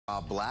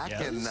Black,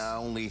 yes. and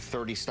only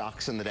 30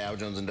 stocks in the Dow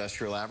Jones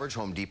Industrial Average.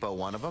 Home Depot,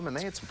 one of them, and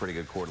they had some pretty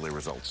good quarterly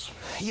results.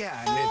 Yeah,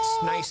 and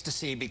it's nice to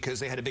see because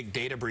they had a big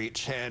data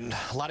breach, and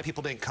a lot of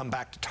people didn't come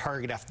back to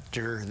Target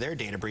after their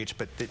data breach,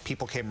 but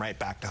people came right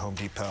back to Home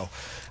Depot.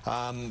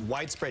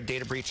 Widespread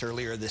data breach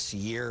earlier this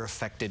year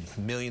affected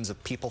millions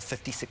of people,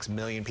 56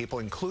 million people,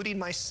 including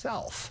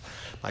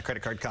myself. My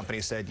credit card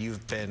company said,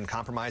 "You've been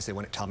compromised." They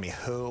wouldn't tell me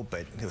who,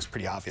 but it was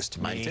pretty obvious to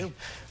me. Mine too.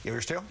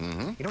 Yours too? Mm-hmm.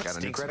 You know what got a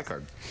new credit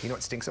card. You know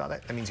what stinks about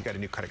that? That means you got a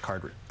new credit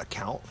card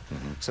account.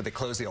 Mm-hmm. So they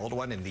closed the old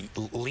one, and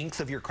the length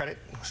of your credit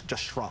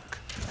just shrunk.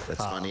 That's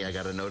funny. I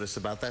got a notice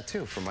about that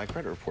too from my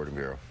credit reporting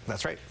bureau.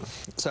 That's right.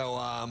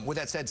 So with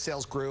that said,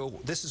 sales grew.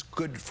 This is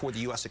good for the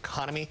U.S.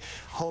 economy.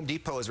 Home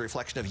Depot is a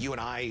reflection of you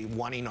and I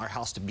wanting our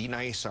house to be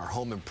nice, our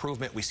home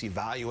improvement. We see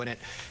value in it.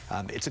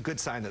 It's a good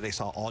sign that they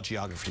saw all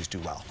geographies do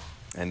well.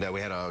 And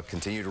we had a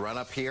continued run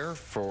up here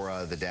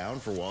for the down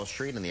for Wall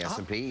Street and the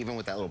S&P, even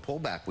with that little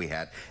pullback we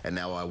had, and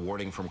now a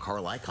warning from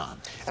Icahn.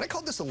 And I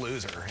called this a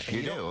loser. And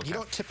you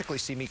don't typically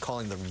see me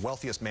calling the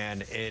wealthiest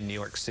man in New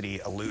York City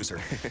a loser.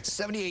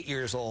 78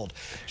 years old.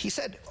 He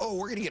said, "Oh,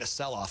 we're going to get a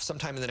sell-off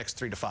sometime in the next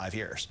 3 to 5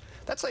 years."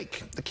 That's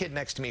like the kid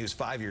next to me who's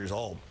 5 years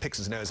old picks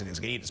his nose and he's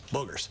going to eat his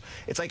boogers.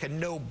 It's like a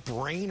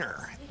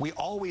no-brainer. We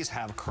always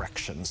have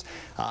corrections.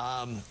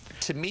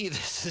 To me,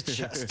 this is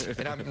just,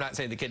 and I'm not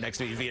saying the kid next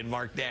to me is being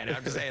marked dead.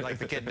 I'm just saying like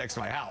the kid next to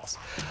my house.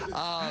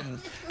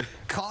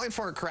 Calling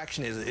for a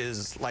correction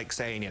is like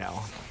saying, you know,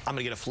 I'm going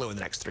to get a flu in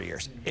the next 3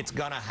 years. It's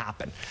going to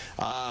happen.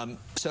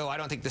 So I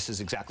don't think this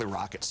is exactly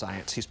rocket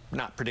science. He's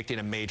not predicting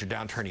a major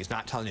downturn. He's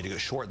not telling you to go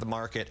short the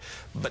market,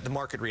 but the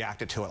market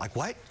reacted to it like,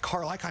 what?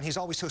 Icahn, he's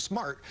always so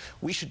smart.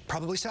 We should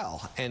probably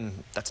sell. And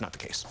that's not the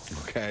case.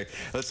 Okay.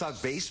 Let's talk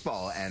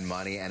baseball and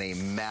money and a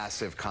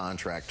massive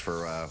contract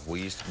for,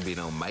 we used to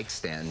know Mike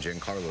Stanton,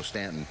 Giancarlo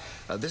Stanton.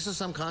 This is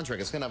some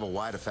contract. It's going to have a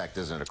wide effect,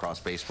 isn't it, across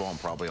baseball and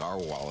probably our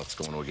wallets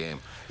going to a game.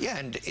 Yeah,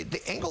 and the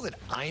angle that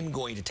I'm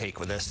going to take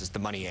with this is the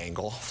money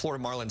angle.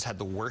 Florida Marlins had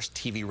the worst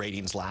TV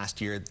ratings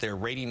last year. Their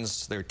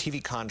ratings, their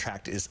TV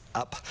contract is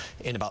up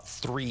in about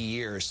 3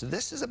 years. So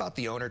this is about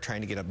the owner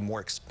trying to get a more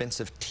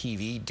expensive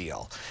TV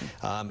deal.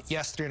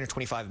 Yes,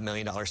 $325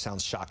 million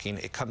sounds shocking.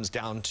 It comes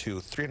down to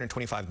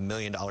 $325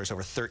 million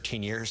over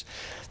 13 years.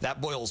 That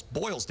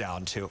boils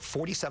down to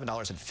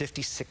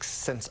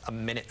 $47.56 a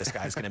minute this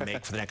guy's going to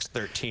make for the next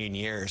 13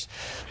 years.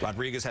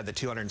 Rodriguez had the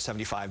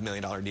 $275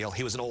 million deal.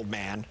 He was an old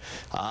man.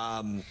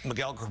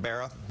 Miguel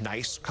Cabrera,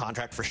 nice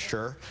contract for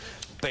sure.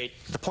 But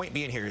the point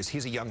being here is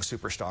he's a young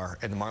superstar,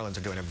 and the Marlins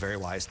are doing a very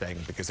wise thing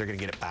because they're going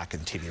to get it back in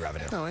TV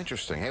revenue. Oh,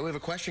 interesting. Hey, we have a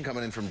question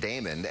coming in from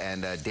Damon,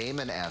 and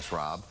Damon asks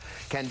Rob,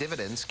 can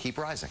dividends keep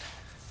rising?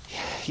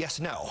 Yes,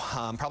 no.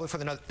 Probably for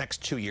the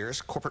next 2 years.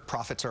 Corporate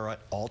profits are at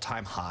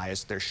all-time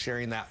highs. They're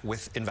sharing that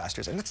with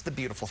investors, and that's the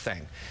beautiful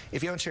thing.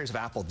 If you own shares of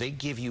Apple, they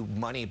give you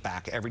money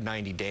back every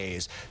 90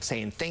 days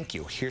saying, thank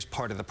you, here's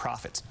part of the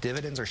profits.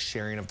 Dividends are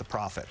sharing of the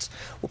profits.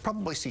 We'll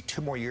probably see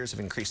 2 more years of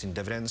increasing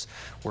dividends.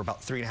 We're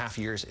about 3.5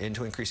 years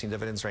into increasing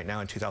dividends right now.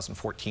 In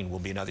 2014 will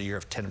be another year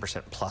of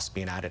 10% plus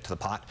being added to the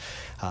pot.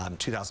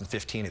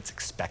 2015, it's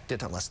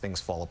expected, unless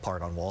things fall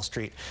apart on Wall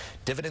Street.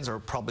 Dividends are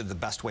probably the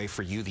best way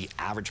for you, the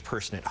average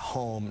person at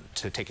home,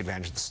 to take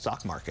advantage of the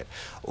stock market.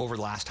 Over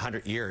the last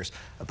 100 years,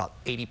 about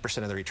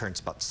 80% of the returns,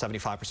 about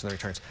 75% of the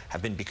returns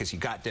have been because you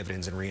got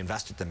dividends and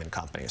reinvested them in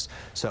companies.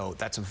 So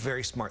that's a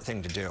very smart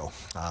thing to do.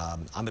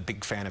 I'm a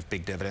big fan of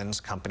big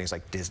dividends. Companies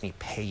like Disney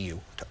pay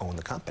you to own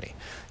the company.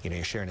 You know,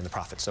 you're sharing in the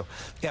profits. So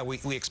yeah,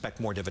 we expect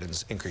more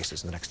dividends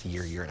increases in the next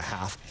year, year and a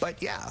half.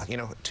 But yeah, you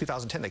know,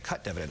 2010 they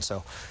cut dividends,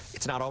 so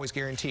it's not always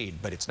guaranteed,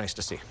 but it's nice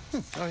to see.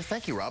 All right,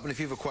 thank you, Rob. And if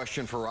you have a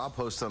question for Rob,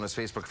 post on his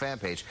Facebook fan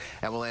page,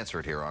 and we'll answer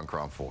it here on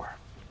KRON 4.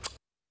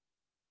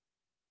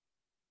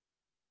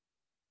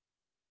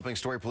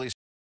 Story police